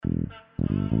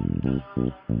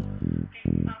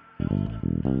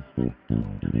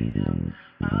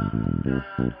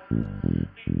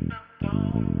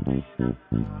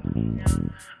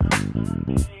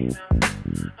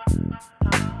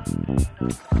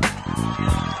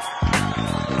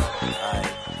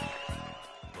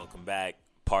Welcome back,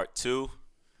 part 2.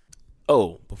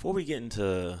 Oh, before we get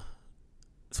into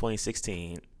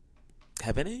 2016,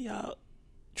 have any of y'all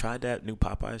tried that new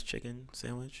Popeyes chicken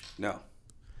sandwich? No.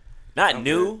 Not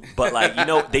new, but like,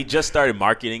 they just started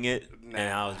marketing it, and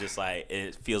I was just like,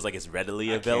 it feels like it's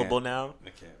readily available now. I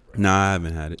can't, bro. Nah, I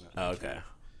haven't had it. Oh, okay.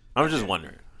 I'm just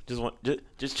wondering.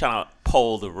 Just trying to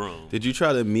poll the room. Did you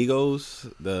try the Migos,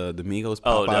 the Migos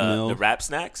Popeye meal? The wrap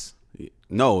snacks?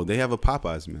 No, they have a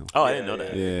Popeyes meal. Oh, I didn't know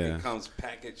that. Yeah. It comes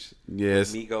packaged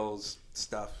Yes. with Migos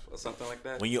stuff or something like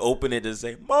that. When you open it, it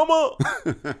say, Mama!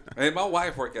 Hey, my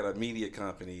wife worked at a media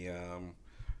company.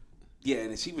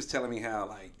 And she was telling me how,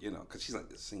 like, because she's like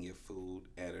the senior food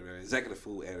editor, executive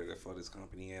food editor for this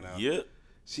company. And Yep.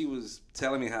 she was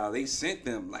telling me how they sent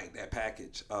them, like, that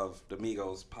package of the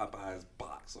Migos Popeyes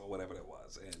box or whatever it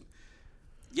was. And,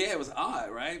 yeah, it was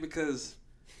odd, right? Because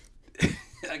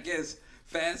I guess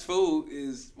fast food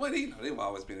is, well, they've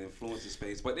always been influencing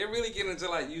space, but they're really getting into,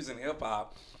 like, using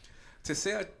hip-hop to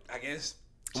sell, I guess,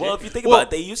 chicken. Well, if you think about it,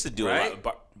 they used to do right?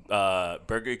 a lot.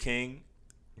 Burger King.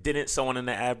 Didn't someone in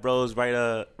the Ad Bros write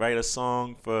a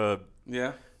song for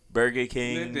Yeah. Burger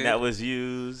King that was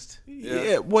used?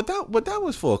 Yeah, what that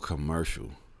was for a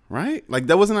commercial, right? Like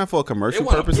that wasn't for a commercial It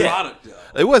wasn't purpose. a product,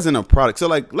 though. It wasn't a product. So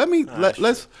like,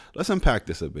 let's unpack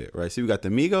this a bit, right? So you got the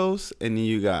Migos and then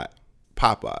you got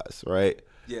Popeyes, right?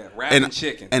 Yeah, wrapping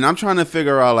chicken. And I'm trying to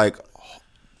figure out like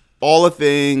all the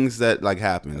things that like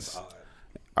happens. That's odd.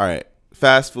 All right,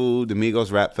 fast food, the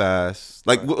Migos rap fast.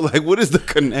 Like, like what is the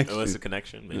connection? What's the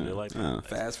connection? Maybe they like that.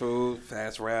 Fast food,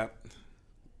 fast rap.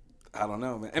 I don't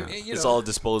know, man. I mean, It's all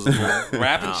disposable.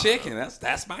 wrapping chicken.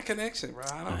 That's my connection, bro.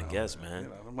 I guess, man.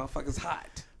 The motherfucker's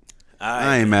hot.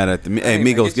 I ain't mad at the. Hey, man,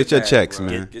 Migos, get your bag, checks, bro.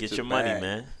 man. Get your your money, bag.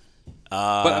 man.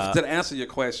 But to answer your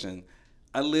question,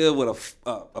 I live with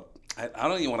I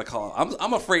don't even want to call her.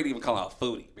 I'm afraid to even call her a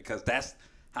foodie because that's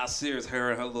how serious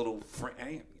her and her little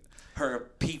friend,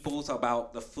 her people's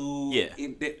about the food. Yeah.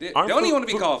 They don't even want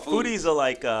to be called foodies. Foodies are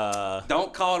like.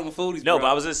 Don't call them foodies. No, bro.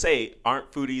 but I was gonna say,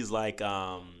 aren't foodies like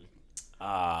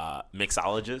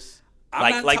mixologists?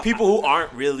 I'm Like not people who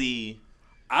aren't really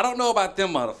I don't know about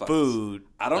them motherfuckers. food.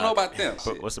 I don't know about them.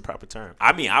 Shit. What's the proper term?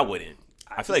 I mean, I wouldn't.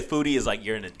 I feel like foodie is like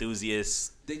you're an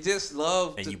enthusiast They just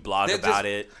love and you blog about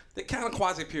it. They're kind of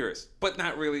quasi purists, but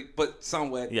not really, but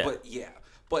somewhat. Yeah. But yeah,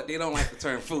 but they don't like the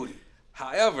term foodie.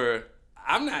 However,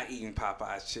 I'm not eating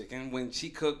Popeye's chicken when she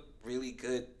cooked really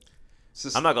good.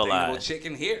 I'm not gonna lie.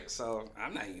 Chicken here, so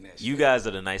I'm not eating that shit. You guys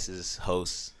are the nicest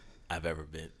hosts I've ever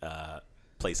been.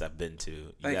 Place I've been to.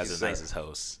 You Thank guys you, are the sir. nicest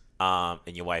hosts.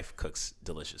 And your wife cooks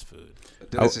delicious food.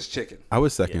 Delicious chicken. I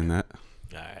would second that.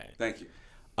 All right. Thank you.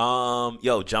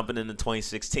 Jumping into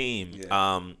 2016.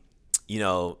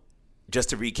 Yeah. Just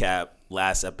to recap,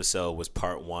 last episode was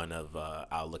part 1 of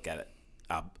I'll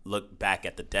look back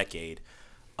at the decade.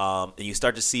 And you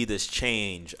start to see this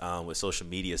change with social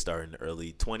media starting in the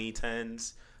early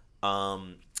 2010s.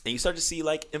 And you start to see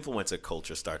like influencer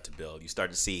culture start to build. You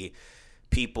start to see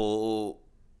people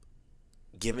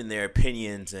giving their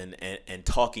opinions and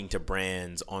talking to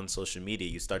brands on social media.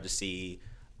 You start to see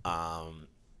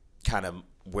kind of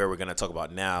where we're going to talk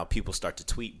about now. People start to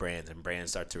tweet brands and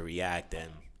brands start to react,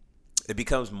 and it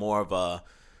becomes more of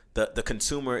the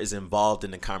consumer is involved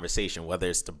in the conversation, whether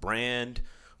it's the brand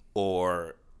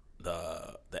or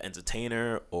the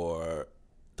entertainer or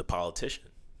the politician.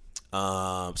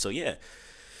 So yeah,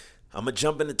 I'm gonna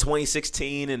jump into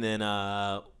 2016, and then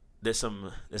there's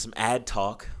some ad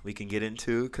talk we can get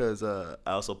into because I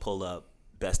also pulled up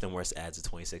best and worst ads of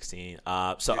 2016.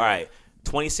 All right,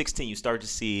 2016, you start to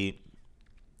see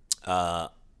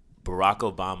Barack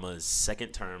Obama's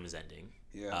second term is ending.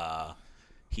 Yeah.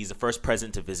 He's the first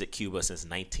president to visit Cuba since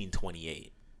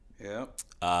 1928. Yeah.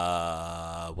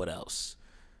 What else?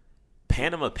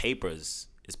 Panama Papers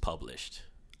is published.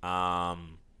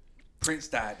 Prince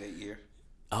died that year.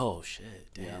 Oh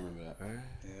shit! Damn. Yeah, I remember that.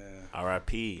 Yeah.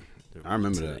 R.I.P. I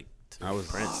remember that. I was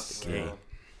Prince, the king.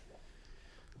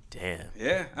 Damn.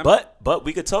 Yeah. But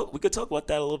we could talk about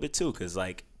that a little bit too, because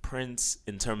like Prince,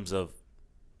 in terms of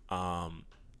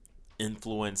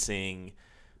influencing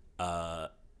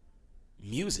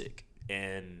music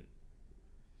and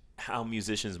how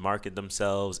musicians market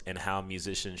themselves and how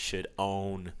musicians should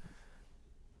own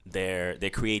their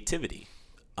creativity,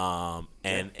 and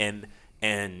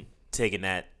taking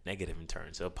that negative in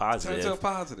turn to a positive. Turn to a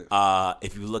positive.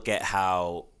 If you look at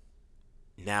how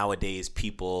nowadays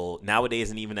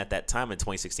and even at that time in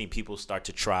 2016, people start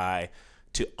to try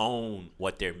to own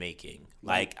what they're making.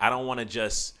 Like, I don't want to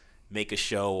just make a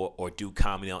show or do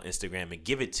comedy on Instagram and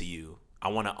give it to you. I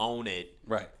want to own it.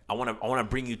 Right. I want to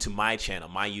bring you to my channel,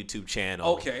 my YouTube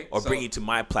channel. Okay. Or bring you to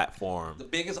my platform. The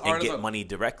biggest and artist get money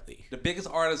directly. The biggest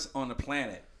artist on the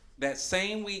planet. That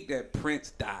same week that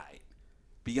Prince died,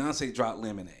 Beyonce dropped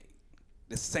Lemonade.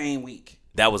 The same week.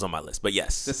 That was on my list, but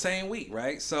yes. The same week,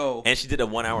 right? So. And she did a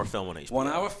 1 hour film on HBO. 1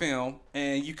 hour film,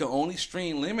 and you can only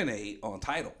stream Lemonade on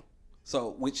Tidal.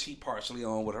 So, which she partially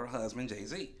owned with her husband,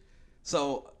 Jay-Z.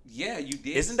 So, yeah, you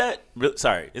did. Isn't that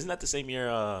the same year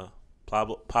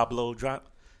Pablo dropped?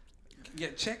 Yeah,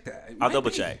 check that. I'll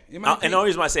double check. And the only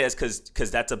reason why I say is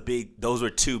because those were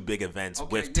two big events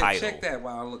with Tidal. Check that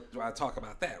while I talk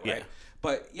about that, right? Yeah.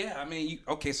 But yeah, I mean,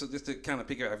 so just to kind of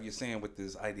pick up what you're saying with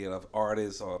this idea of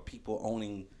artists or people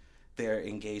owning their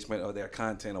engagement or their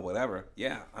content or whatever.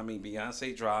 Yeah, I mean,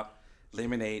 Beyonce dropped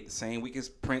Lemonade the same week as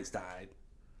Prince died.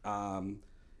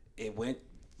 It went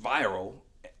viral.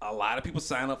 A lot of people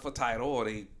signed up for Tidal or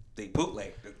they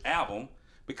bootlegged the album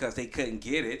because they couldn't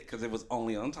get it because it was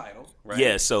only on Tidal, right?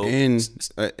 Yeah, so And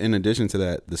in addition to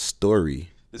that, the story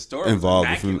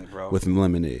involved with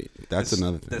Lemonade. That's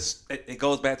another thing. It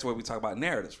goes back to where we talk about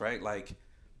narratives, right? Like,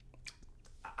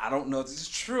 I don't know if this is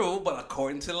true, but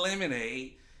according to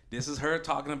Lemonade, this is her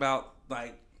talking about,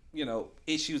 like, you know,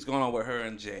 issues going on with her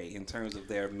and Jay in terms of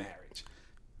their marriage.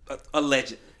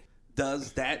 Allegedly.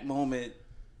 Does that moment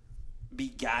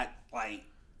begot, like,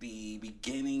 the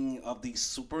beginning of the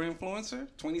super influencer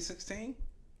 2016?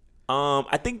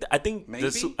 I think Maybe?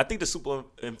 the super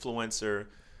influencer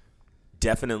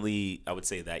definitely, I would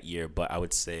say that year, but I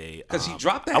would say because he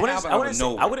dropped that album out of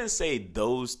nowhere. I wouldn't say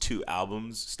those two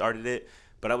albums started it,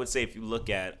 but I would say if you look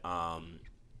at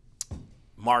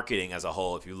marketing as a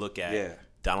whole, if you look at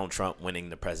Donald Trump winning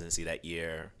the presidency that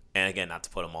year, and again, not to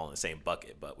put them all in the same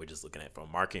bucket, but we're just looking at it from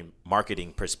a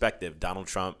marketing perspective. Donald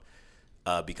Trump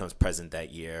becomes president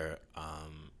that year.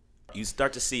 You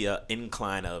start to see an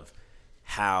incline of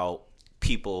how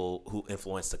people who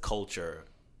influence the culture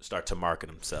start to market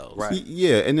themselves. Right.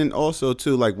 Yeah, and then also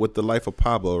too, like with The Life of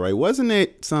Pablo, right? Wasn't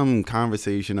it some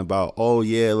conversation about, oh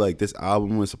yeah, like this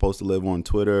album was supposed to live on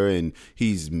Twitter and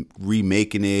he's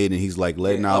remaking it and he's like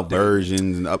letting out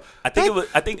versions and up. I think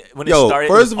when it started,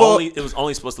 first of all, it was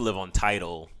only supposed to live on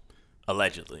Tidal,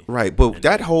 allegedly. Right, but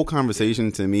that whole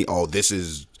conversation to me, this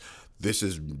has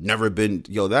never been,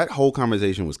 that whole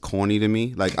conversation was corny to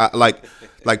me. Like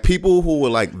like people who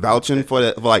were like vouching for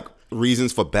that, for like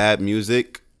reasons for bad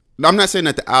music. I'm not saying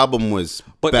that the album was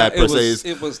bad per se.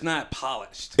 It was not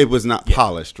polished. It was not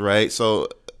polished, right? So,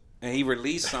 and he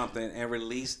released something he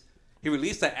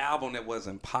released an album that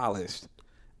wasn't polished,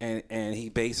 and he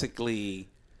basically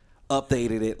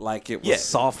updated it like it was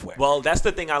software. Well, that's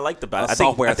the thing I liked about it.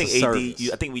 I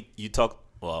think you talked.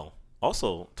 Well,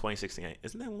 also 2016.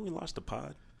 Isn't that when we launched the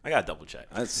pod? I gotta double check.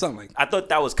 Something like that. I thought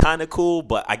that was kind of cool,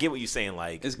 but I get what you're saying.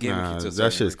 Like, it's gimmicky.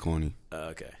 That shit's corny.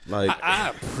 Okay. Like, I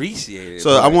appreciate it.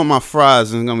 So I want my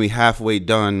fries and it's gonna be halfway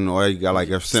done, or you got like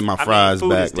send my fries food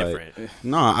back. Is different.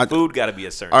 Food got to be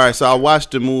a certain. All right, so I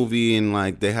watched the movie and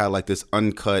like they had like this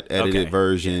uncut, edited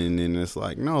version, and it's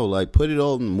like no, like put it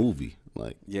all in the movie.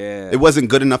 Like, it wasn't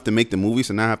good enough to make the movie,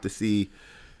 so now I have to see.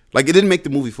 Like, it didn't make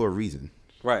the movie for a reason.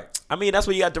 Right. I mean, that's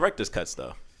where you got director's cuts,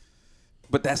 though.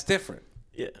 But that's different.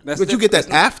 Yeah, but you get that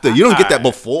after. You don't get that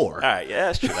before. All right,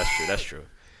 yeah, that's true.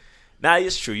 Nah,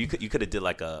 it's true. You could have did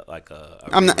like a.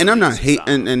 I'm not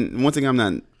hating, and one thing I'm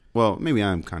not. Well, maybe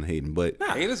I'm kind of hating, but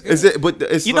hate is good. Is it? But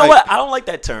it's you know what? I don't like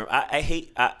that term. I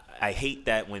hate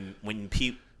that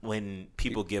when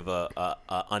people give a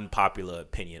unpopular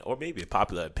opinion or maybe a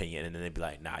popular opinion and then they be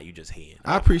like, nah, you just hating.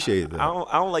 I appreciate that. I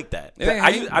don't like that.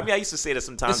 I used to say that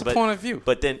sometimes. It's a point of view.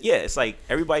 But then it's like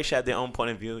everybody should have their own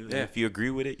point of view. Yeah. If you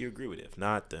agree with it, you agree with it. If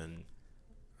not, then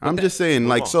I'm just saying,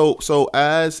 like, so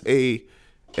as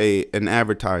an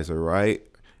advertiser, right?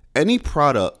 Any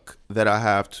product that I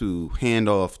have to hand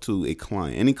off to a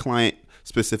client, any client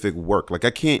specific work, like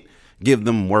I can't give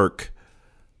them work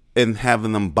and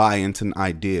having them buy into an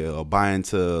idea or buy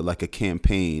into like a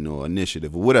campaign or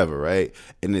initiative or whatever, right?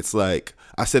 And it's like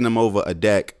I send them over a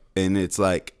deck and it's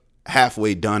like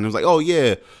halfway done. It was like, oh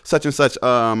yeah, such and such,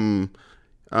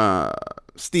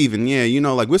 Steven, yeah, you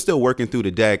know, like we're still working through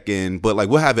the deck but like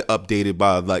we'll have it updated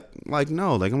by like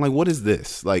no, like I'm like, what is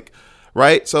this? Like,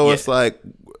 right? So it's like,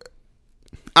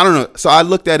 I don't know. So I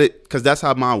looked at it because that's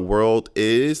how my world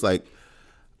is. Like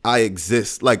I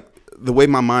exist, like the way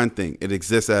my mind think, it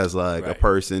exists as like a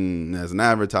person, as an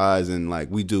advertising, like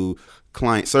we do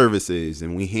client services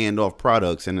and we hand off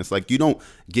products, and it's like you don't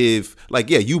give, like,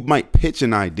 yeah, you might pitch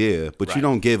an idea, but you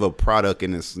don't give a product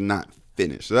and it's not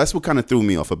finished. So that's what kind of threw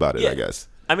me off about it, I guess.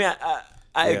 I mean,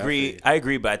 I agree. I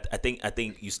agree, but I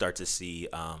think you start to see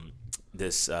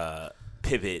this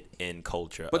pivot in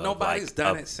culture. But nobody's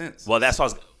done it since. Well, that's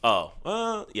what I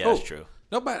was. That's true.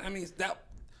 Nobody. I mean, that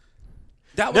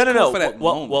was cool for that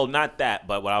moment. Well, not that.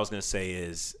 But what I was going to say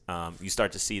is, you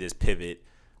start to see this pivot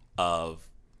of,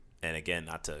 and again,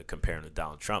 not to compare him to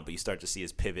Donald Trump, but you start to see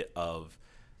his pivot of,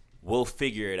 we'll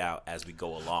figure it out as we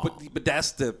go along. But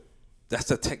that's the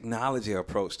technology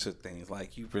approach to things.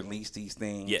 Like, you release these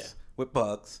things with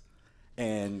bugs,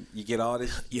 and you get all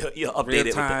this you update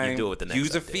it. You do it with the next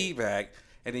user update. feedback,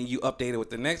 and then you update it with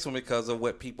the next one because of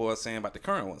what people are saying about the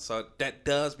current one. So that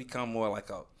does become more like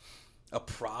a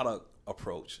product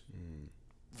approach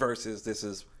versus this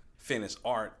is finished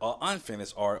art or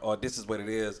unfinished art, or this is what it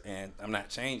is and I'm not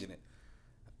changing it.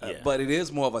 But it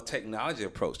is more of a technology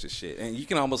approach to shit, and you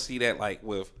can almost see that like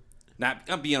with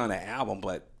not beyond the album,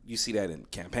 but you see that in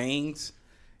campaigns,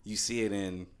 you see it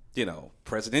in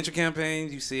presidential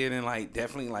campaigns, you see it in like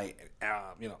definitely like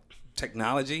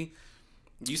technology,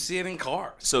 you see it in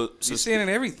cars, so you see it in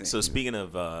everything. So speaking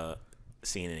of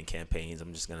seeing it in campaigns,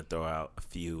 I'm just gonna throw out a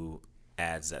few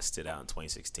ads that stood out in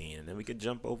 2016, and then we could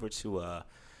jump over to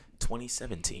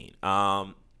 2017.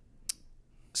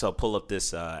 So I'll pull up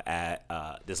this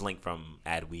this link from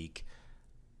Adweek.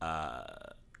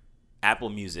 Apple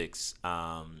Music's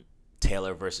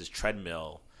Taylor versus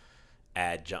Treadmill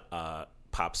ad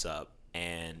pops up,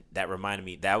 and that reminded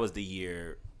me that was the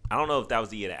year. I don't know if that was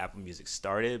the year that Apple Music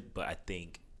started, but I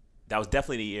think that was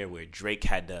definitely the year where Drake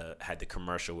had the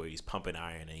commercial where he's pumping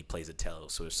iron and he plays a Taylor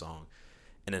Swift song.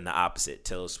 And then the opposite,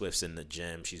 Taylor Swift's in the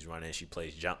gym, she's running, she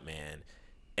plays Jumpman.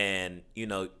 And,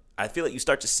 I feel like you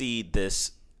start to see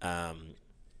this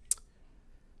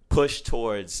push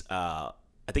towards, I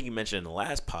think you mentioned in the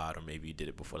last pod, or maybe you did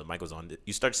it before the mic was on,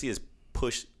 you start to see this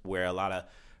push where a lot of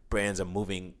brands are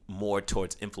moving more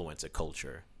towards influencer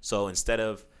culture. So instead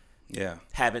of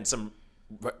having some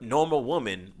normal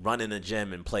woman run in a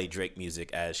gym and play Drake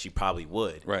music as she probably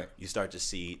would, you start to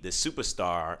see this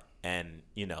superstar. And,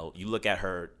 you look at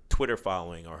her Twitter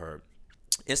following or her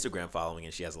Instagram following,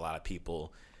 and she has a lot of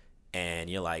people. And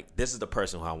you're like, this is the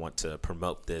person who I want to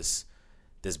promote this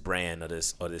brand or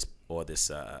this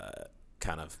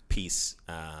kind of piece.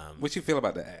 What you feel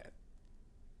about the ad?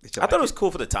 I thought it was cool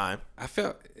for the time. It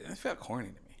felt corny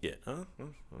to me. Yeah.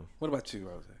 What about you,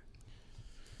 Rose?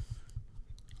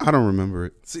 I don't remember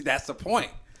it. See, that's the point.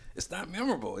 It's not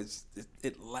memorable.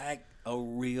 It lacked a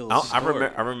real story.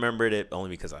 I remembered it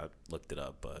only because I looked it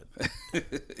up, but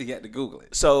you had to Google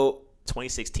it. So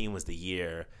 2016 was the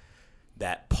year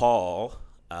that Paul,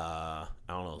 I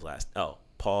don't know his last. Oh,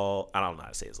 Paul. I don't know how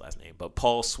to say his last name, but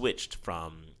Paul switched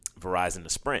from Verizon to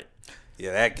Sprint.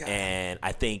 Yeah, that guy. And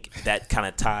I think that kind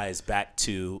of ties back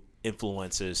to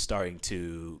influencers starting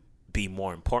to be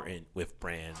more important with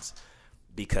brands,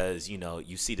 because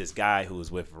you see this guy who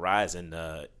was with Verizon,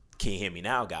 Can You Hear Me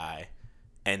Now guy.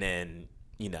 And then,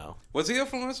 was he an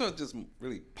influencer or just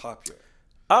really popular?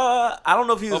 I don't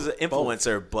know if he was an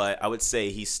influencer, but I would say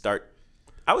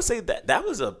that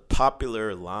was a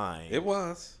popular line. It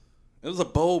was a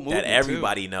bold move that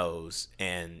everybody knows,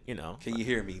 and Can you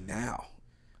hear me now?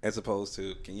 As opposed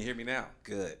to, can you hear me now?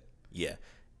 Good. Yeah,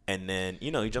 and then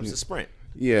he jumps to Sprint.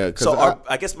 Yeah. So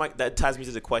I guess that ties me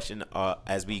to the question: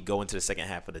 as we go into the second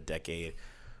half of the decade,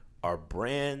 are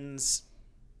brands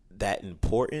that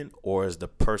important, or is the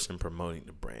person promoting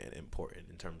the brand important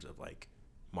in terms of like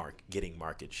getting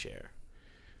market share?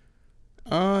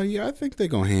 Yeah, I think they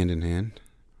go hand in hand.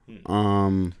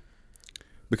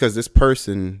 Because this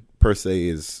person per se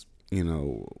is,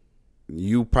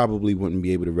 you probably wouldn't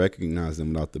be able to recognize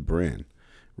them without the brand,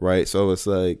 right? So it's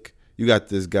like you got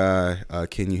this guy,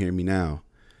 Can You Hear Me Now?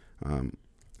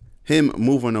 Him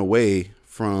moving away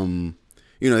from,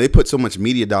 they put so much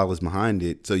media dollars behind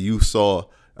it, so you saw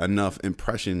enough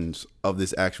impressions of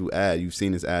this actual ad. You've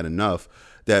seen this ad enough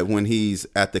that when he's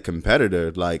at the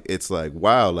competitor, like, it's like,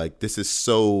 wow, like, this is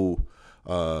so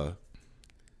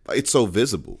it's so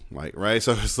visible, like, right?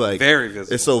 So it's like very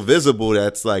visible. It's so visible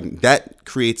that's like that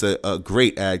creates a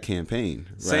great ad campaign,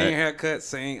 right? Same haircut,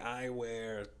 same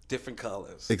eyewear, different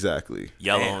colors. Exactly.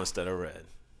 Yellow instead of red.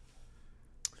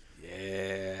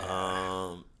 Yeah.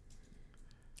 All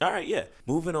right, yeah.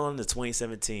 Moving on to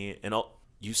 2017, and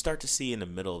you start to see in the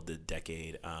middle of the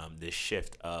decade this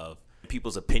shift of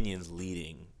people's opinions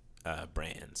leading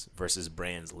brands versus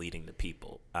brands leading the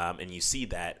people, and you see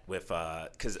that with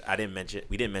because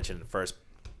we didn't mention in the first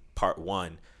part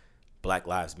one, Black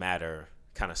Lives Matter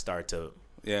kind of start to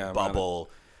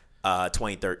bubble.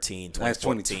 2013,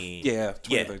 2014.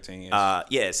 2013. Yeah.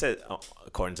 It said,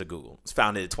 according to Google, it's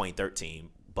founded in 2013.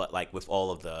 But like with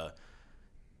all of the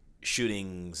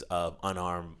shootings of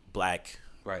unarmed black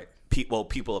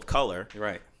people of color,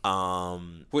 right?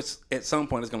 Which at some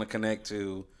point is going to connect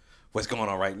to what's going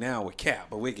on right now with Cap,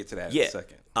 but we'll get to that in a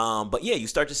second. But yeah, you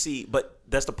start to see, but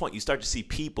that's the point. You start to see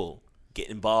people get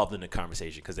involved in the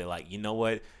conversation because they're like, you know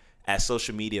what? As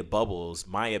social media bubbles,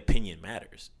 my opinion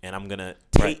matters, and I'm gonna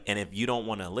take. And if you don't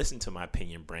want to listen to my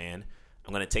opinion brand,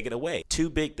 I'm gonna take it away.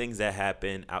 Two big things that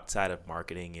happen outside of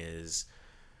marketing is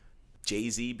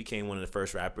Jay-Z became one of the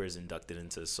first rappers inducted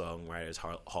into the Songwriters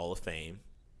Hall of Fame.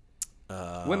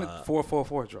 When did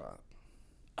 444 drop?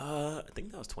 I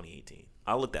think that was 2018.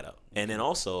 I'll look that up. And then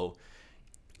also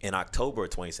in October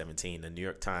of 2017, the New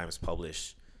York Times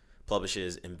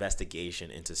publishes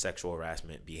investigation into sexual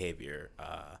harassment behavior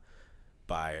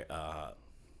by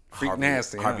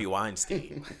Harvey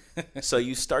Weinstein. So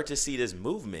you start to see this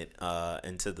movement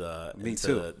into the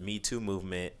Me Too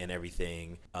movement and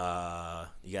everything.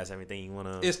 You guys have anything you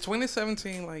want to? Is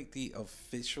 2017 like the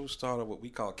official start of what we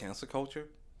call cancel culture?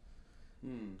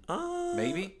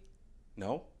 Maybe.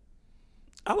 No.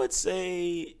 I would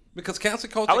say because cancel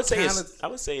culture. I would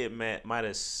say it might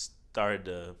have started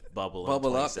to bubble in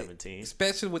 2017, up,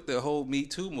 especially with the whole Me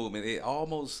Too movement. It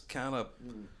almost kind of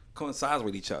coincides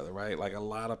with each other, right? Like a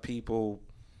lot of people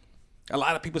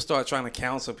start trying to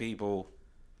counsel people,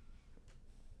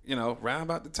 around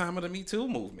about the time of the Me Too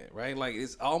movement, right? Like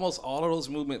it's almost all of those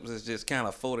movements is just kind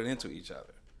of folded into each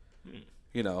other,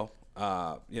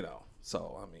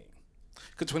 So I mean,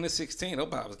 because 2016,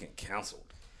 nobody was getting counseled.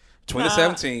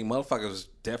 2017, motherfuckers was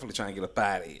definitely trying to get up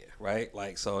out of here, right?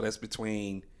 Like so that's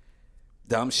between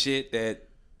dumb shit that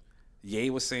Ye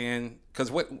was saying,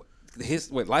 because what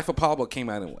Life of Pablo came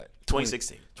out in what?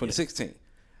 2016. 2016. Yeah.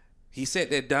 He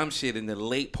said that dumb shit in the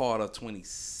late part of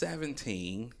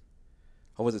 2017,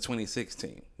 or was it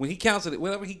 2016?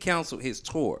 Whenever he canceled his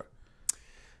tour.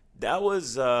 That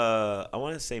was, I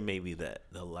want to say maybe the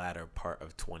latter part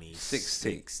of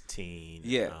 2016.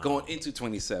 Yeah, going into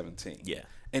 2017. Yeah.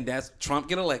 And that's Trump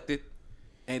get elected.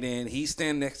 And then he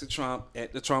stand next to Trump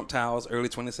at the Trump Towers early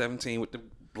 2017 with the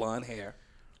blonde hair.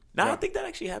 No, I think that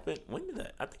actually happened. When did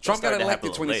that? I think Trump got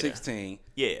elected 2016.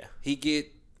 Yeah. He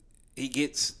gets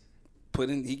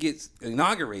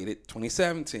inaugurated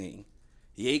 2017.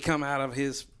 He come out of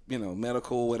his,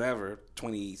 medical whatever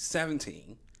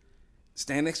 2017.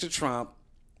 Stand next to Trump,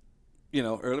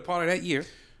 early part of that year.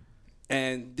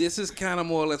 And this is kind of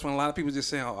more or less when a lot of people just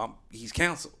say, he's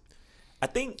canceled. I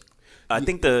think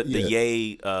the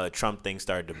Ye Trump thing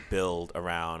started to build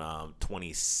around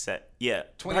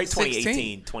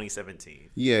 2018, 2017.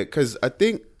 Yeah, because I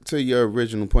think to your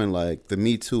original point, like the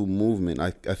Me Too movement, I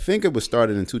think it was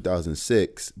started in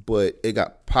 2006, but it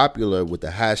got popular with the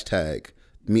hashtag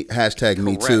Me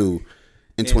Too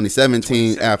in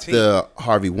 2017 after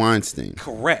Harvey Weinstein.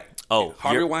 Correct. Oh,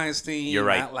 Harvey Weinstein, you're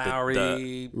right. Matt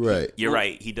Lowry. Right. You're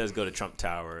right. He does go to Trump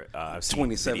Tower. I've seen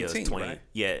 2017, videos, right?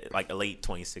 Yeah, like a late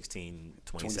 2016,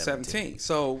 2017.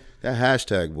 So that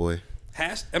hashtag, boy.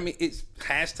 It's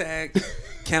hashtag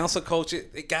cancel culture.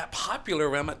 It got popular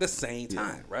around at the same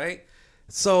time, right?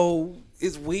 So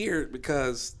it's weird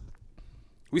because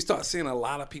we start seeing a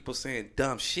lot of people saying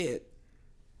dumb shit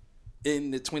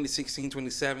in the 2016,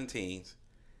 2017s.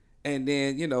 And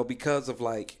then, because of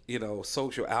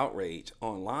social outrage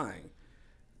online,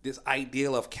 this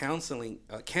ideal of canceling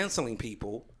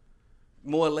people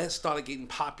more or less started getting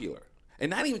popular. And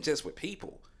not even just with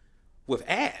people, with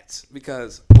ads.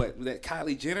 Because that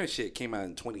Kylie Jenner shit came out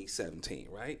in 2017,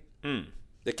 right?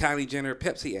 The Kylie Jenner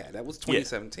Pepsi ad, that was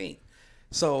 2017. Yeah.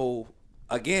 So,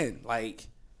 again,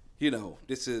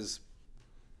 this is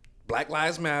Black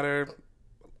Lives Matter,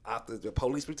 after the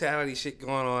police brutality shit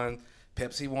going on.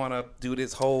 Pepsi want to do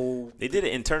this whole... They did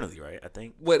it internally, right? I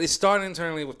think. Well, it started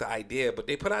internally with the idea, but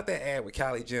they put out that ad with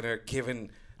Kylie Jenner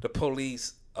giving the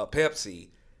police a Pepsi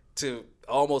to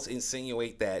almost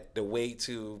insinuate that the way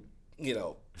to,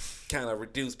 kind of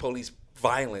reduce police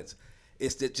violence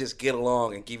is to just get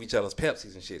along and give each other's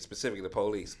Pepsis and shit, specifically the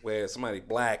police. Where somebody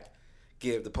black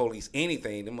give the police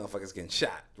anything, the motherfuckers getting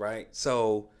shot, right?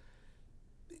 So,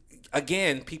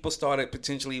 again, people started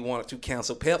potentially wanting to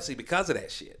cancel Pepsi because of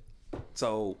that shit.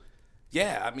 So,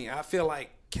 yeah, I mean, I feel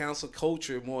like cancel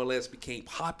culture more or less became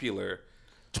popular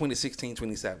 2016,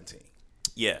 2017.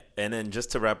 Yeah, and then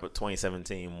just to wrap up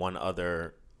 2017, one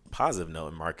other positive note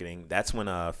in marketing, that's when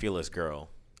Fearless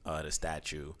Girl, the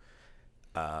statue,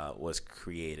 was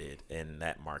created, and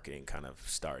that marketing kind of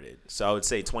started. So I would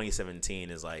say 2017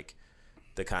 is like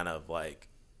the kind of like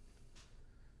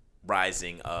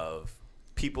rising of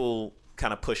people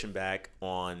kind of pushing back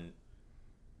on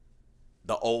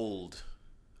the old,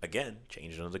 again,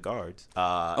 changing of the guards.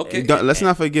 Okay. Let's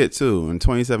not forget too. In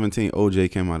 2017,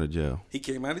 OJ came out of jail. He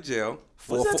came out of jail.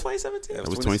 Was that 2017? That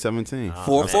was 2017.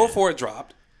 444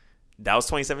 dropped. That was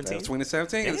 2017. That was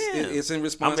 2017. Damn. It's in I'm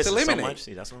response to missing so Lemonade. much.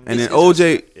 See, that's what I'm And then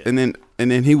missing. OJ, Yeah.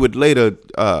 and then he would later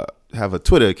have a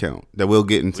Twitter account that we'll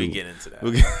get into. We get into that.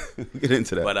 We'll get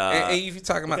into that. But And if you're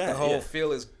talking about yeah, the whole yeah.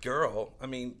 Fearless Girl, I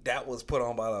mean, that was put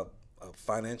on by a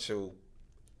financial,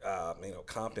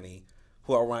 company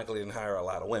who ironically didn't hire a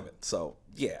lot of women. So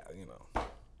yeah,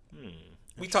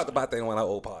 we talked about that in one of our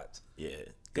old pods. yeah,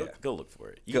 Yeah. go look for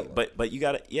it. Good one. But you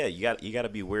gotta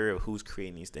be aware of who's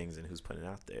creating these things and who's putting it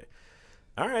out there.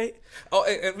 All right. Oh,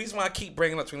 and the reason why I keep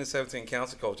bringing up 2017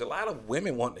 council coach, a lot of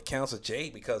women want to counsel Jay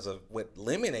because of what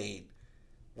Lemonade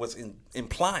was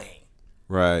implying.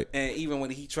 Right. And even when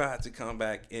he tried to come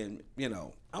back and,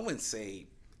 I wouldn't say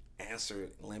answer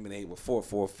Lemonade with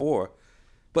 444,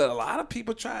 but a lot of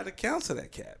people tried to counsel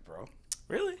that cat, bro.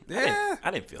 Really? Yeah.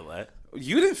 I didn't feel that.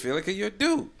 You didn't feel it because you're a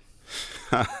dude.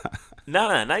 No,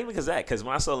 not even because of that. Because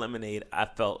when I saw Lemonade, I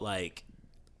felt like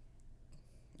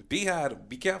Beehive,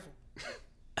 be careful.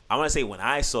 I want to say when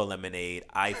I saw Lemonade,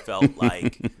 I felt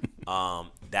like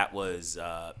that was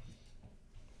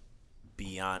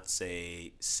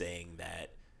Beyonce saying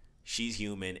that she's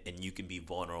human and you can be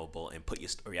vulnerable and put your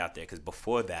story out there. Because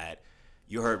before that,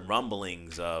 you heard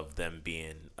rumblings of them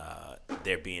being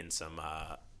there being some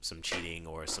cheating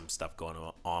or some stuff going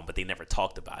on, but they never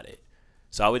talked about it.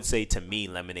 So I would say to me,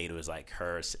 Lemonade was like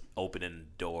her opening the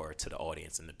door to the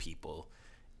audience and the people,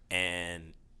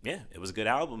 and yeah, it was a good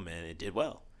album and it did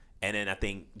well. And then I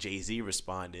think Jay-Z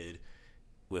responded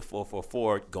with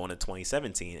 444 going to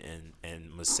 2017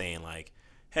 and was saying like,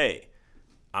 hey,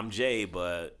 I'm Jay,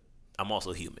 but I'm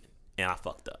also human and I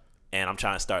fucked up. And I'm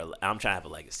trying to have a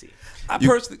legacy. I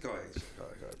personally go ahead, bro.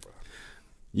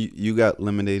 You got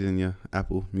Lemonade in your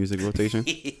Apple Music rotation?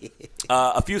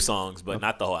 A few songs, but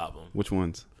not the whole album. Which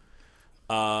ones?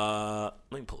 Let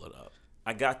me pull it up.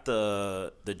 I got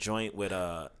the joint with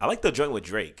I like the joint with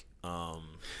Drake.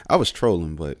 I was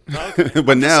trolling, but Okay.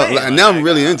 but now saying, now like, I'm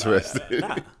really interested.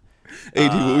 nah.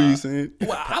 AD, what were you saying?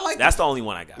 Well, I like That's the only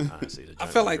one I got, honestly. The I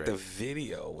joint felt with like the Drake.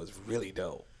 video was really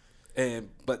dope,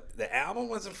 but the album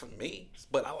wasn't for me.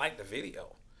 But I liked the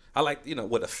video. I liked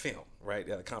with a film, right?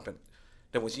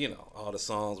 That was all the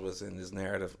songs was in this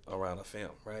narrative around a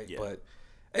film, right? Yeah. But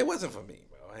it wasn't for me,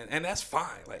 bro, and that's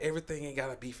fine. Like everything ain't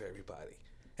gotta be for everybody,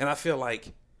 and I feel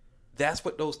like that's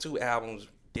what those two albums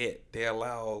did. They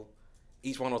allow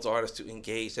each one of those artists to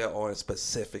engage their audience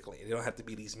specifically. They don't have to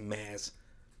be these mass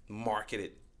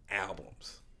marketed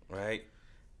albums, right?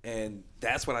 And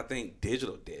that's what I think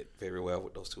digital did very well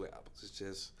with those two albums. It's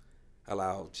just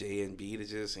allow J and B to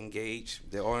just engage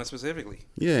their audience specifically.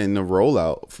 Yeah, and the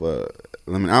rollout for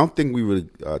I don't think we really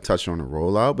touched on the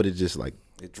rollout, but it just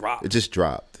It dropped. it just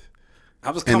dropped. I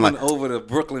was and coming like- over the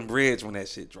Brooklyn Bridge when that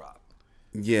shit dropped.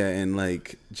 Yeah, and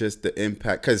just the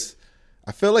impact, because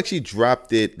I feel like she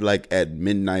dropped it at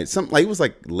midnight. Something it was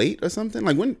late or something.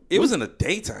 Like when It was in the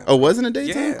daytime. Oh, wasn't it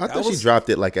daytime? Yeah, I thought she was- dropped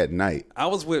it at night. I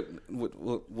was with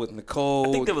Nicole.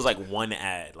 I think there was one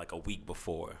ad a week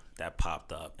before that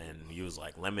popped up, and you was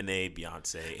like Lemonade,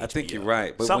 Beyonce. I think HBO. you're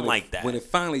right. But Something when like that. When it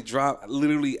finally dropped,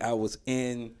 literally I was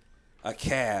in a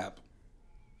cab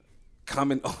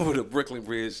coming over the Brooklyn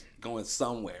Bridge going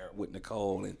somewhere with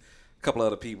Nicole and a couple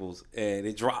other peoples, and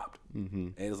it dropped. Mm-hmm.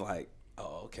 And it was like,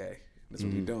 oh, okay. That's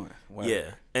what we're doing. Wow.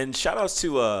 Yeah, and shout outs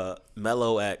to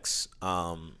Mellow X.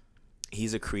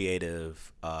 He's a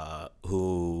creative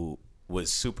who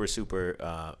was super.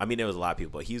 I mean, there was a lot of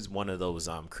people, but he's one of those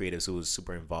creatives who was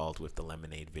super involved with the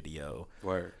Lemonade video.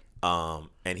 Word.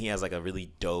 And he has a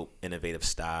really dope, innovative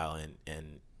style,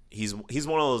 and he's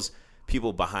one of those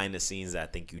people behind the scenes that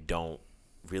I think you don't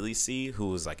really see who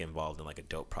was involved in a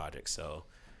dope project. So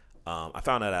I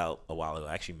found that out a while ago.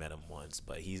 I actually met him once,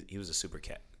 but he was a super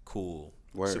cool,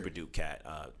 Word. super dupe cat.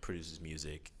 Produces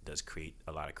music, does create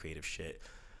a lot of creative shit.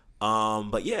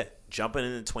 But yeah, jumping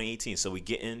into 2018. So we're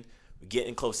getting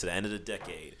close to the end of the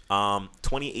decade.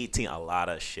 2018, a lot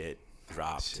of shit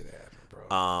dropped. Shit happened, bro.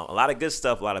 A lot of good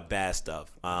stuff, a lot of bad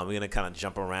stuff. We're gonna kind of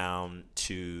jump around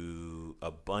to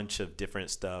a bunch of different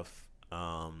stuff.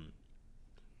 Hold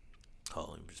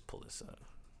on, let me just pull this up.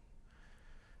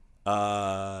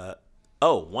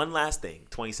 One last thing,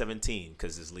 2017,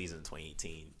 because this leads into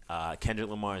 2018. Kendrick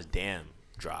Lamar's "Damn"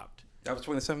 dropped. That was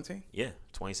 2017? Yeah,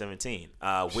 2017,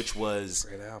 which was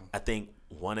Great album. I think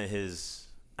one of his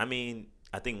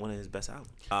best albums.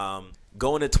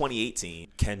 Going to 2018,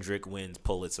 Kendrick wins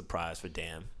Pulitzer Prize for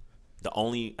 "Damn."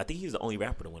 I think he's the only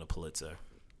rapper to win a Pulitzer.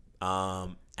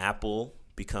 Apple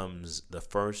becomes the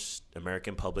first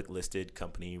American public listed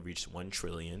company reached 1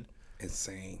 trillion.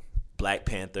 Insane. Black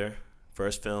Panther,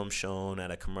 first film shown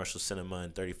at a commercial cinema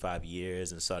in 35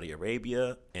 years in Saudi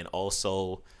Arabia. And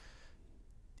also,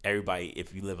 everybody,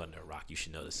 if you live under a rock, you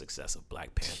should know the success of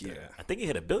Black Panther. Yeah. I think it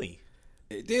hit $1 billion.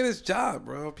 It did its job,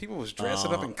 bro. People was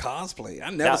dressing up in cosplay. I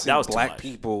never seen was too black much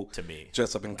people to me.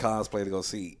 dress up in cosplay to go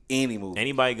see any movie.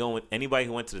 Anybody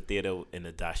who went to the theater in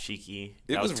the dashiki,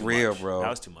 It that was too real, much. bro. That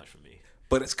was too much for me.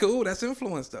 But it's cool. That's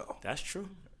influence, though. That's true.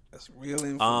 That's real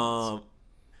influence.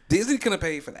 Disney couldn't have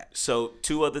paid for that. So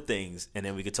 2 other things, and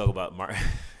then we could talk about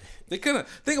They couldn't.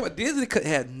 Think about Disney could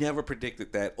have never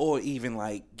predicted that, or even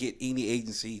like get any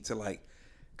agency to like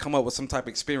come up with some type of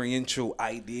experiential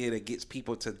idea that gets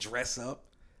people to dress up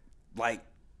like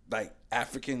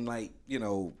African, like, you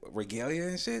know, regalia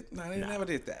and shit. No, they never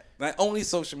did that. Like, only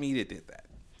social media did that.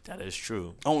 That is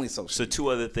true. Only social So media. 2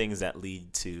 other things that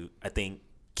lead to, I think,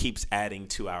 keeps adding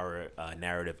to our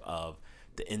narrative of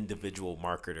the individual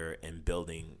marketer and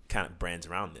building kind of brands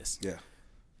around this. Yeah.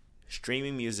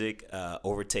 Streaming music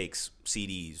overtakes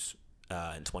CDs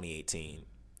in 2018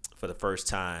 for the first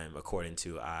time, according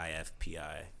to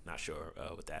IFPI. Not sure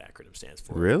what that acronym stands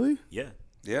for. Really? Yeah.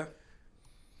 Yeah.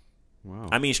 Wow.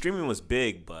 I mean, streaming was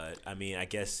big, but I mean, I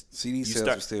guess CD sales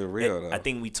were still real, though. I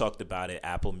think we talked about it.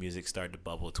 Apple Music started to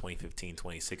bubble 2015,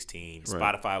 2016. Right.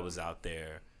 Spotify was out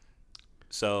there.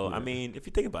 So, I mean, if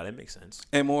you think about it, it makes sense.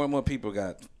 And more people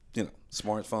got, you know,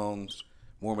 smartphones.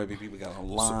 More maybe people got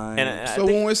online. And So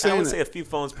when we're saying I would that- say a few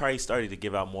phones probably started to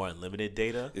give out more unlimited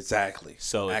data. Exactly.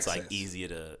 So it's Access. like easier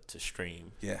to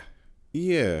stream. Yeah.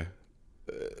 Yeah,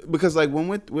 because like when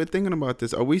we're thinking about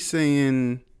this, are we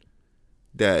saying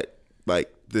that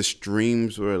like the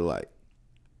streams were like?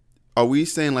 Are we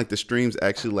saying like the streams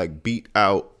actually like beat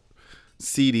out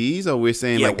CDs, or we're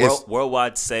saying Yeah, like it's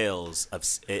worldwide sales of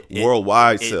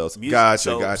worldwide sales?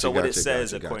 Gotcha. So what it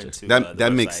says, according to that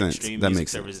the makes website, sense. streaming That music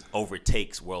makes sense. services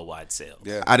overtakes worldwide sales.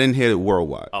 Yeah. I didn't hear it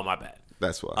worldwide. Oh, my bad.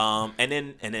 That's why.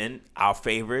 And then our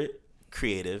favorite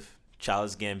creative,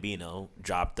 Childish Gambino,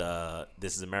 dropped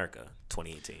 "This Is America"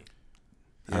 2018.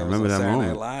 Yeah, I it was remember on that Saturday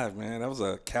moment. Night Live, man. That was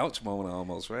a couch moment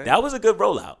almost, right? That was a good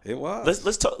rollout. It was.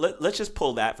 Let's just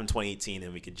pull that from 2018,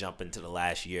 and we could jump into the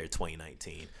last year,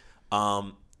 2019.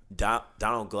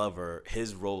 Donald Glover,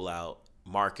 his rollout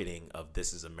marketing of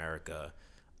 "This Is America."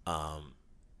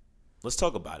 Let's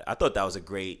talk about it. I thought that was a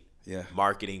great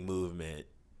marketing movement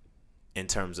in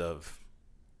terms of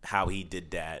how he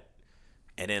did that,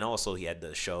 and then also he had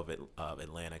the show of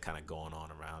Atlanta kind of going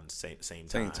on around the same time.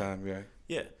 Same time, yeah.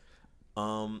 Yeah.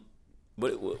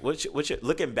 What's your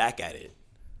looking back at it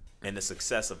and the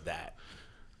success of that?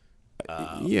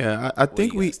 Yeah, I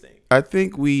think do you we guys think? I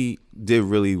think we did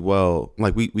really well.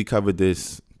 Like we covered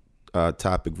this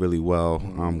topic really well.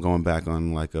 Going back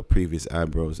on like a previous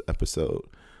Abros episode.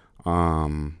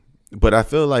 But I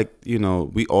feel like, you know,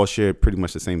 we all shared pretty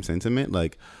much the same sentiment.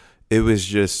 Like it was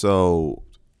just so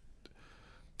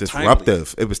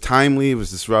disruptive. Timely. It was timely. It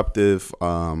was disruptive.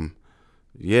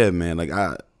 Yeah, man. Like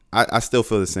I still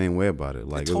feel the same way about it.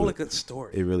 Like it told a good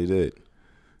story. It really did.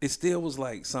 It still was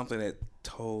like something that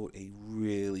told a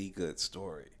really good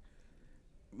story.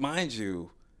 Mind you,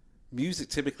 music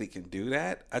typically can do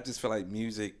that. I just feel like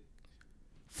music,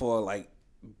 for like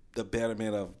the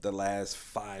betterment of the last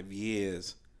 5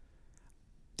 years,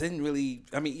 didn't really,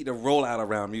 I mean, the rollout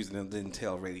around music didn't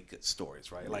tell really good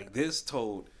stories, right? Like this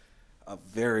told a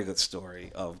very good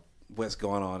story of what's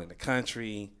going on in the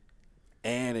country,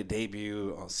 and it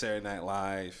debuted on Saturday Night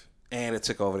Live, and it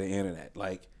took over the internet.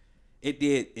 Like, it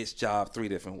did its job 3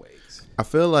 different ways. I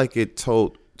feel like it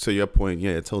told, to your point,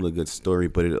 yeah, it told a good story,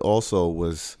 but it also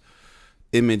was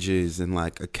images and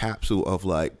like a capsule of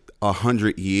like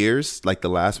 100 years, like the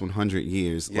last 100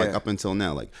 years, like up until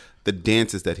now, like the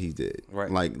dances that he did,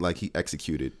 right? Like he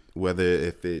executed, whether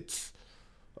if it's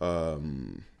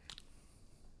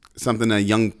something that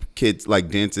young kids, like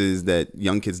dances that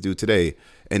young kids do today,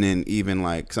 and then even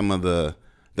like some of the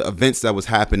events that was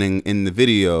happening in the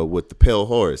video with the pale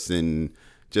horse, and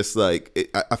just like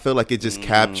I feel like it just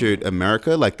captured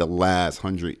America, like the last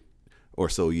 100 or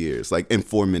so years, like in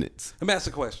 4 minutes. Let me ask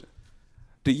a question.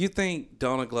 Do you think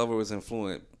Donald Glover was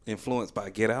influenced by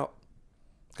Get Out?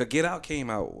 Because Get Out came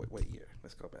out, what year?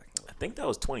 Let's go back. I think that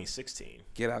was 2016.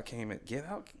 Get Out. Let's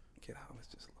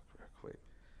just look real quick.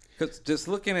 Because just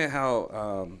looking at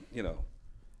how,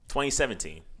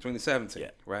 2017. 2017,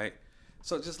 yeah. Right?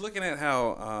 So just looking at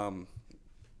how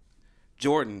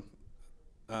Jordan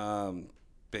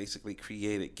basically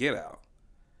created Get Out.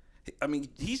 I mean,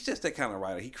 he's just that kind of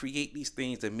writer. He create these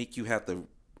things that make you have to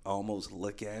almost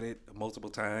look at it multiple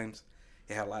times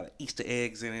It had a lot of Easter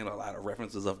eggs in it, a lot of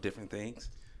references of different things.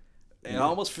 And I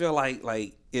almost feel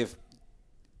like if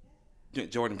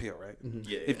Jordan Peele, right?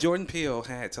 Yeah. If Jordan Peele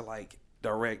had to like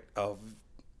direct a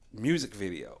music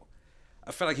video,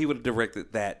 I feel like he would have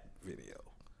directed that video.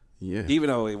 Yeah. Even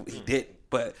though he didn't.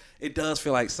 But it does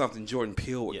feel like something Jordan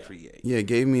Peele would create. Yeah, it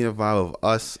gave me a vibe of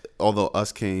Us, although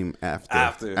Us came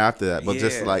after that. But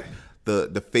just like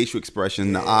the facial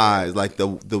expression, the eyes, like the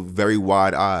very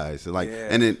wide eyes. Like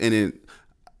and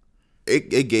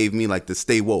it gave me like the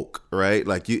stay woke, right?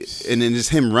 Like you, and then just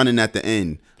him running at the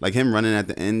end. Like him running at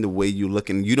the end, the way you look,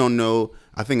 and you don't know.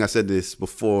 I think I said this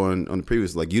before on the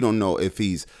previous. Like you don't know if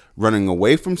he's running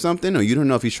away from something, or you don't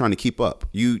know if he's trying to keep up.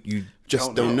 You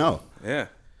just don't know. Yeah,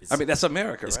 I mean that's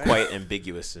America. It's right? quite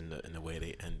ambiguous in the way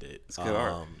they end it. It's good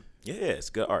art. Yeah, it's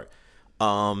good art.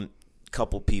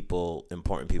 Couple people,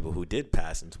 important people who did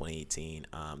pass in 2018.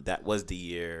 That was the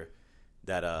year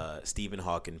that Stephen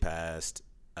Hawking passed.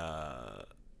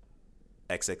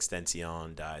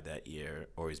 XXXTentacion died that year,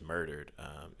 or he's murdered,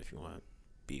 if you want to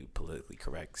be politically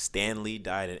correct. Stan Lee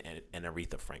died, and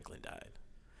Aretha Franklin died.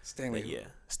 Stan Lee? Yeah.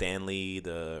 Stan Lee,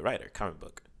 the writer, comic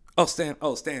book. Stan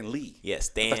Lee. Yeah,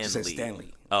 Stan I thought you said Lee. Stan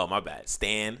Lee. Oh, my bad.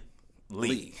 Stan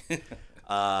Lee.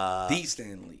 The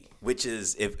Stan Lee. Which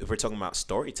is, if we're talking about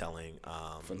storytelling,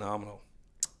 Phenomenal.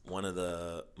 one of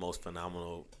the most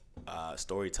phenomenal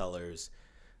storytellers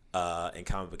in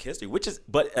comic book history. Which is,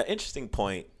 but an interesting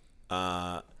point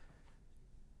that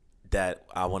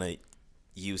I want to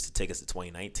use to take us to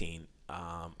 2019.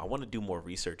 I want to do more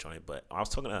research on it, but I was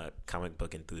talking to a comic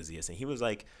book enthusiast, and he was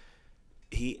like,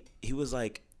 he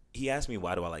asked me,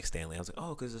 why do I like Stan Lee? I was like,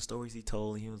 oh, because the stories he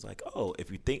told. And he was like, oh,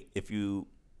 if you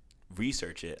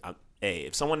research it,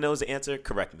 if someone knows the answer,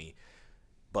 correct me.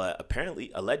 But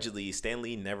allegedly, Stan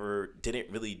Lee didn't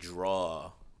really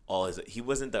draw all his. He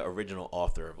wasn't the original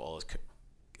author of all his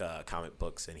comic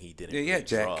books, and he didn't. Yeah, really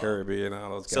Jack draw. Kirby and all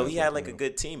those guys. So he had like a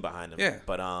good team behind him. Yeah.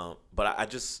 But I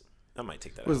might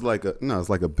take that. It was like it's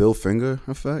like a Bill Finger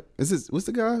effect. What's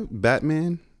the guy?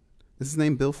 Batman? Is his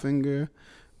name Bill Finger?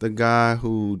 The guy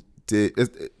who did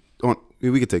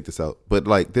we could take this out, but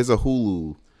like there's a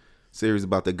Hulu series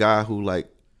about the guy who like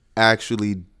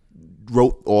actually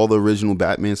wrote all the original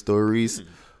Batman stories,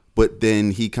 but then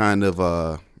he kind of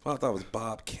I thought it was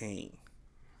Bob Kane.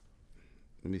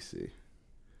 let me see.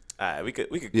 All right, we could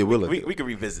we could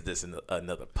revisit this in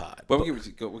another pod. But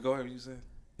go ahead. You said.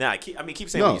 Nah, keep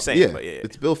saying what you're saying. Yeah, But yeah,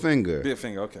 it's Bill Finger. Bill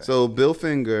Finger. Okay. So Bill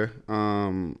Finger,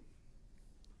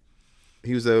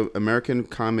 he was an American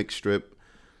comic strip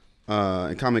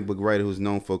and comic book writer who's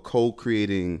known for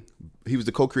co-creating. He was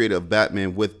the co-creator of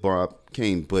Batman with Bob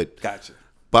Kane, but Gotcha.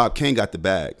 Bob Kane got the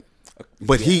bag,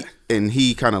 but he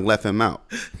kind of left him out.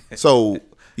 So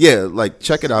yeah, like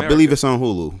check it out. I believe it's on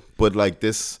Hulu, but like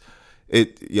it's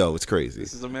crazy.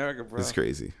 This is America, bro. It's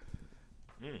crazy.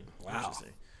 Wow. Interesting.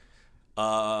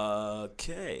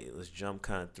 Okay, let's jump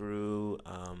kind of through.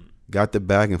 Got the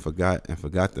bag and forgot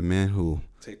the man who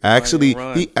Take the money actually and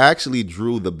run. he actually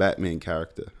drew the Batman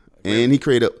character, and he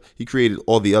created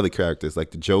all the other characters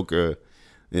like the Joker.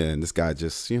 Yeah, and this guy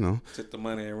just Took the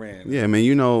money and ran. yeah, man,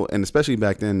 and especially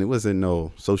back then there wasn't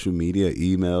no social media,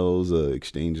 emails,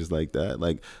 exchanges like that.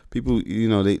 Like people,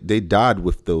 they died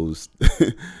with those.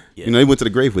 Yeah. They went to the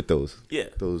grave with those. Yeah.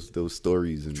 those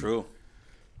stories and True.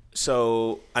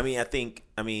 So I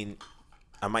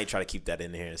might try to keep that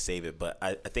in here and save it, but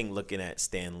I think looking at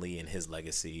Stan Lee and his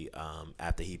legacy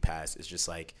after he passed, it's just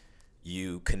like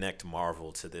you connect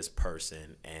Marvel to this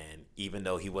person, and even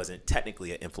though he wasn't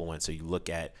technically an influencer, you look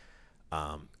at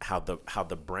how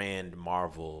the brand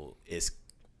Marvel is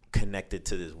connected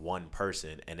to this one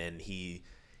person, and then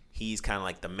he's kind of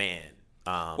like the man.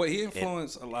 Well, he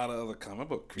influenced a lot of other comic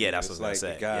book creators. Yeah, that's what I was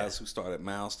gonna like say, the guys who started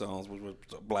Milestones, which was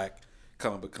a black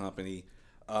comic book company.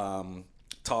 Todd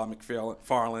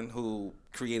McFarlane, who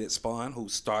created Spawn, who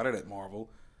started at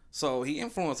Marvel. So he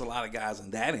influenced a lot of guys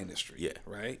in that industry. Yeah.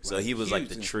 Right? So he was like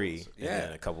the huge tree. influencer. And Yeah.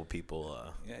 then a couple people.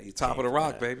 Yeah, he's top of came the from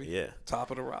rock, that. baby. Yeah.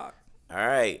 Top of the rock. All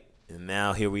right. And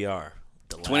now here we are.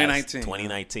 2019.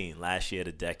 2019, last year of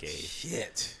the decade.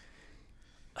 Shit.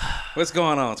 What's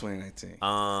going on in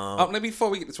 2019? Before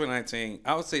we get to 2019,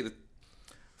 I would say that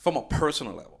from a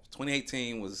personal level,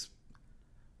 2018 was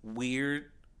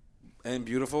weird and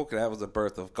beautiful because that was the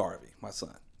birth of Garvey, my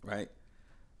son, right?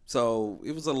 So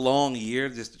it was a long year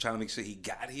just to try to make sure he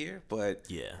got here. But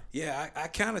yeah, I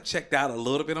kind of checked out a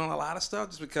little bit on a lot of stuff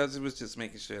just because it was just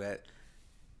making sure that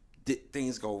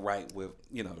things go right with,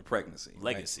 the pregnancy.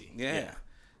 Legacy. Right? Yeah.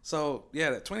 So, yeah,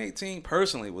 2018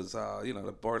 personally was,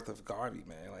 the birth of Garvey,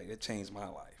 man. Like, it changed my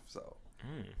life. So,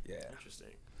 yeah. Interesting.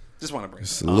 Just want to bring it up.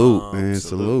 Salute, man.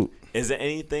 Salute. Is there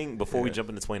anything, before we jump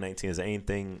into 2019, is there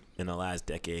anything in the last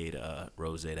decade,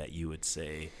 Rose, that you would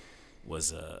say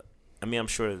was I mean, I'm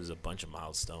sure there's a bunch of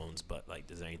milestones, but like,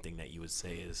 is there anything that you would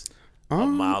say is a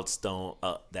milestone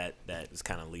that is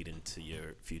kind of leading to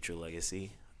your future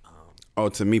legacy?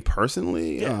 To me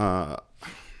personally, Yeah.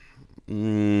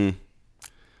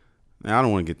 I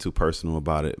don't want to get too personal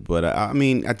about it, but I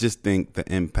mean, I just think the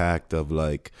impact of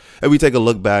like, if we take a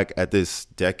look back at this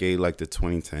decade, like the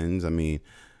 2010s, I mean,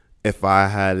 if I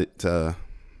had to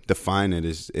define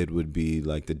it, it would be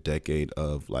like the decade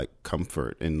of like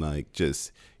comfort and like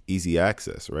just easy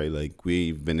access, right? Like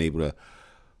we've been able to,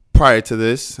 prior to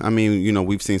this, I mean, you know,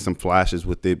 we've seen some flashes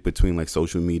with it between like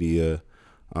social media,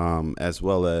 as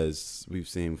well as we've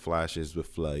seen flashes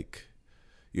with like,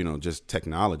 you know, just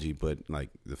technology, but like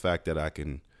the fact that I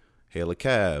can hail a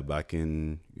cab, I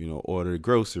can, you know, order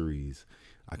groceries,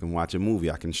 I can watch a movie,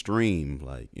 I can stream,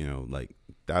 like, you know, like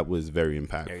that was very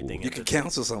impactful. You can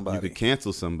cancel somebody. You could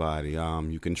cancel somebody.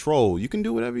 You can troll. You can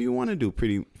do whatever you want to do.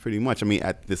 Pretty much. I mean,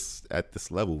 at this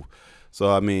level.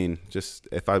 So I mean, just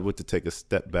if I were to take a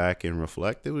step back and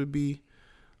reflect, it would be,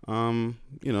 you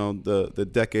know, the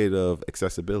decade of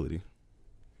accessibility.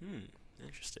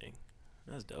 Interesting.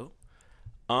 That's dope.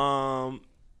 Yeah.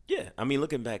 I mean,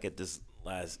 looking back at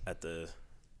the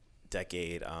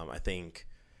decade, I think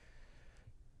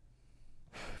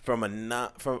from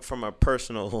a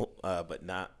personal but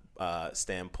not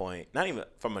standpoint, not even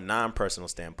from a non-personal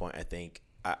standpoint, I think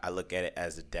I look at it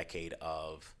as a decade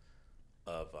of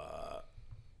the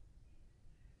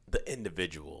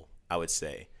individual, I would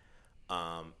say.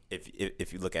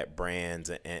 If you look at brands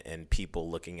and people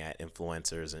looking at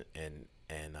influencers and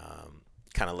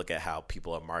kind of look at how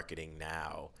people are marketing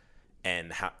now,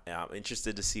 and how I'm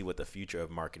interested to see what the future of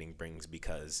marketing brings,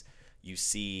 because you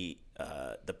see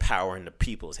the power in the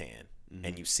people's hand,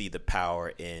 and you see the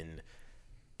power in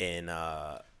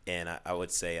I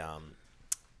would say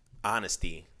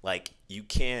honesty. Like you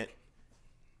can't.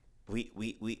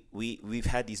 We've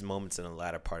had these moments in the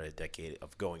latter part of the decade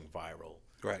of going viral,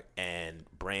 right? And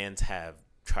brands have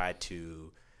tried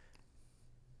to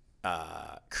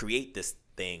create this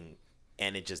thing,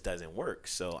 and it just doesn't work.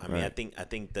 So I mean, right. I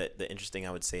think that the interesting,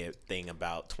 I would say, thing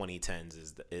about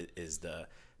 2010s is the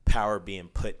power being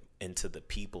put into the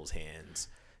people's hands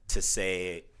to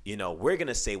say, you know, we're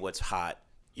gonna say what's hot.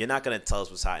 You're not gonna tell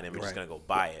us what's hot, and then we're just gonna go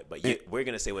buy it. But we're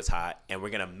gonna say what's hot, and we're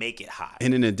gonna make it hot.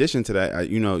 And in addition to that,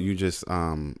 you know, you just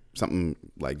something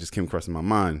like just came across in my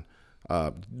mind.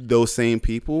 Those same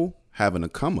people having a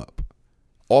come up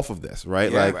off of this,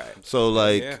 right? Yeah, like right. So,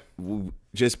 like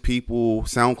just people,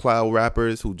 SoundCloud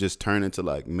rappers who just turn into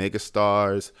like mega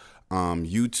stars,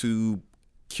 YouTube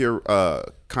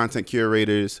content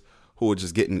curators who are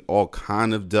just getting all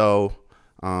kind of dough,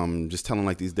 just telling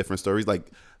like these different stories.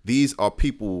 Like these are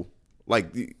people,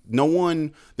 like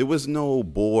there was no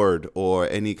board or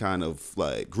any kind of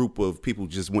like group of people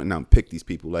just went out and picked these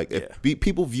people. Like if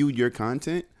people viewed your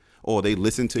content or they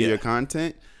listened to your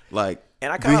content, like we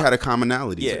had a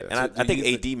commonality. Yeah, and I think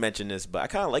AD mentioned this, but I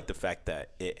kind of like the fact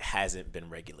that it hasn't been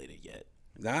regulated yet.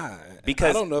 Nah, because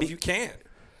I don't know if you can.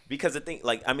 Because I think,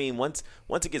 like, I mean, once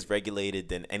it gets regulated,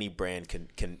 then any brand can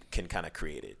kind of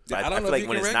create it. But I feel like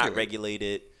when it's not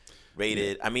regulated,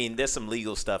 rated, I mean, there's some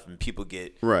legal stuff, and people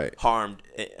get harmed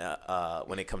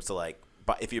when it comes to like,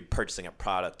 if you're purchasing a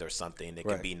product or something, there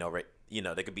could be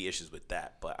there could be issues with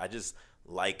that. But I just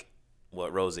like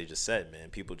what Rose just said, man.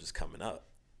 People just coming up.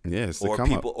 Yes,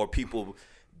 or people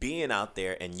being out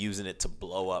there and using it to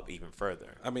blow up even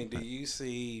further. I mean, do you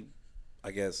see,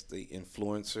 I guess, the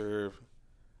influencer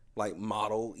like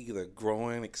model either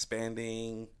growing,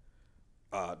 expanding,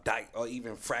 or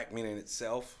even fragmenting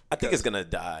itself? I think it's gonna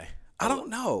die. I don't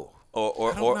know.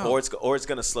 Or it's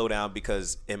gonna slow down,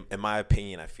 because in my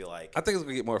opinion, I feel like I think it's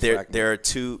gonna get more fragmented. There are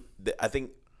two. I think.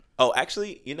 Oh,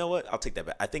 actually, you know what? I'll take that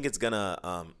back. I think it's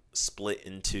gonna split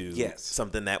into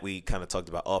something that we kind of talked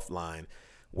about offline,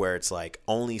 where it's like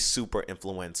only super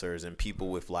influencers and people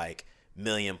with like 1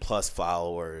 million+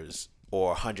 followers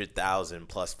or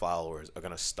 100,000+ followers are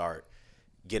gonna start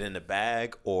getting the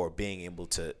bag or being able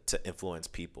to influence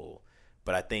people.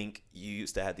 But I think you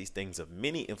used to have these things of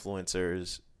mini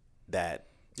influencers that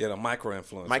the micro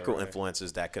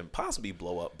influencers that can possibly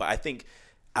blow up. But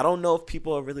I don't know if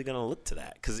people are really gonna look to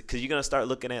that, because you're gonna start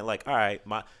looking at like, all right,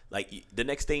 the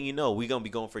next thing you know, we're gonna be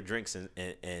going for drinks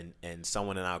and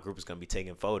someone in our group is gonna be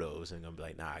taking photos and gonna be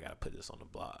like, nah, I gotta put this on the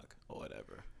blog or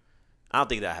whatever. I don't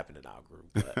think that happened in our group,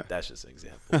 but that's just an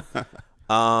example.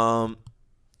 I'm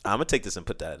gonna take this and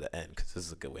put that at the end, because this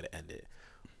is a good way to end it.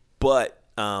 But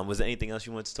was there anything else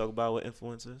you wanted to talk about with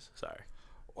influencers? Sorry.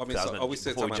 I mean, we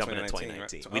still before talking we about jump 2019. into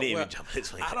 2019. Right? We didn't even jump into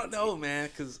 2019. I don't know, man,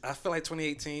 because I feel like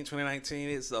 2018, 2019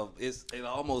 it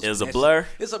almost It was a blur.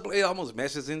 It almost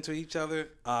meshes into each other.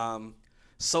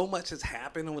 So much has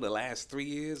happened over the last 3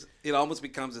 years. It almost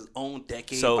becomes its own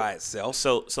decade by itself.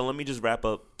 So let me just wrap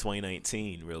up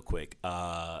 2019 real quick.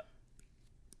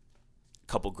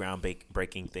 Couple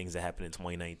groundbreaking things that happened in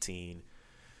 2019.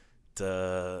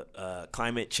 The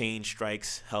climate change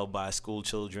strikes held by school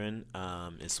children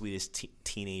and Swedish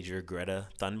teenager Greta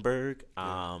Thunberg.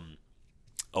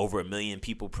 Over 1 million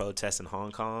people protest in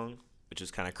Hong Kong, which is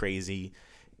kind of crazy.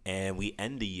 And we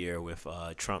end the year with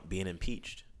Trump being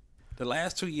impeached. The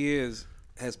last 2 years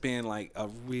has been like a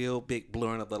real big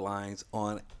blurring of the lines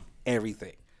on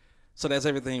everything. So that's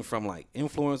everything from like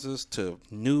influencers to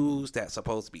news that's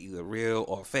supposed to be either real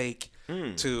or fake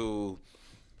to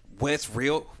what's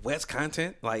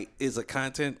content. Like, is the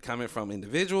content coming from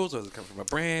individuals, or is it coming from a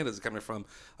brand? Is it coming from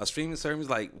a streaming service?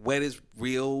 Like, what is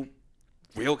real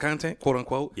content, quote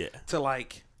unquote? Yeah. To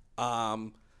like,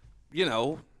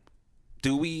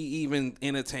 do we even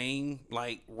entertain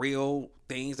like real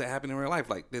things that happen in real life?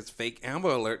 Like this fake Amber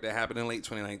Alert that happened in late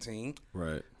 2019.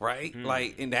 Right.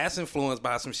 Like, and that's influenced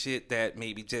by some shit that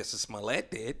maybe Justice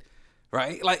Smollett did.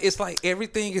 Right? Like, it's like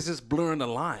everything is just blurring the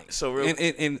lines. So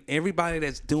and everybody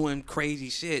that's doing crazy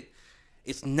shit,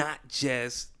 it's not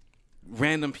just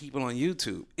random people on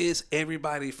YouTube. It's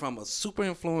everybody from a super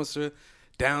influencer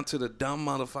down to the dumb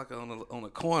motherfucker on the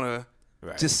corner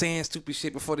just saying stupid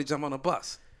shit before they jump on a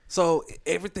bus. So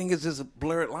everything is just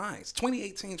blurred lines.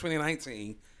 2018,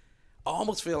 2019, I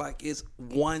almost feel like it's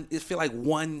one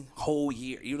whole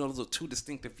year. You know, those are two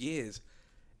distinctive years.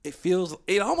 It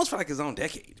almost feels like its own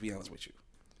decade, to be honest with you.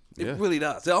 It really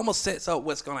does. It almost sets up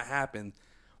what's going to happen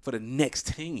for the next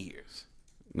 10 years.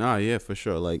 Nah, yeah, for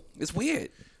sure. Like, it's weird.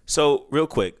 So real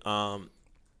quick, follow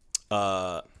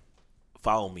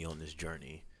me on this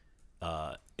journey,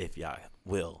 if y'all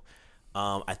will.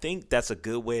 I think that's a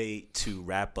good way to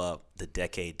wrap up the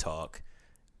decade talk.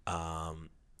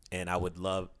 And I would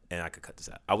love, and I could cut this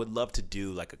out, I would love to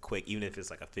do like a quick, even if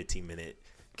it's like a 15-minute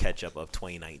catch up of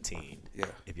 2019. Yeah.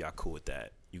 If y'all cool with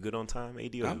that. You good on time,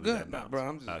 AD? Or I'm good, bro.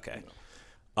 I'm just, okay. You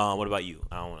know. What about you?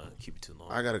 I don't want to keep you too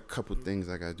long. I got a couple things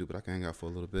I got to do, but I can hang out for a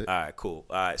little bit. All right, cool.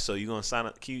 All right, so you're going to sign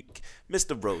up.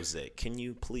 Mr. Rose, can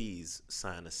you please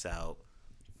sign us out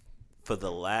for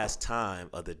the last time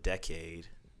of the decade?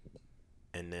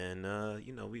 And then,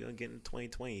 we're going to get into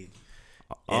 2020.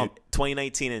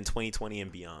 2019 and 2020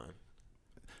 and beyond.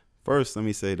 First, let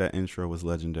me say that intro was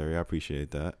legendary. I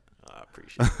appreciate that. I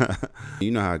appreciate it.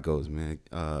 You know how it goes, man.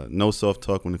 No soft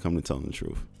talk when it comes to telling the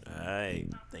truth. All right.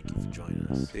 Thank you for joining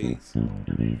us. Peace.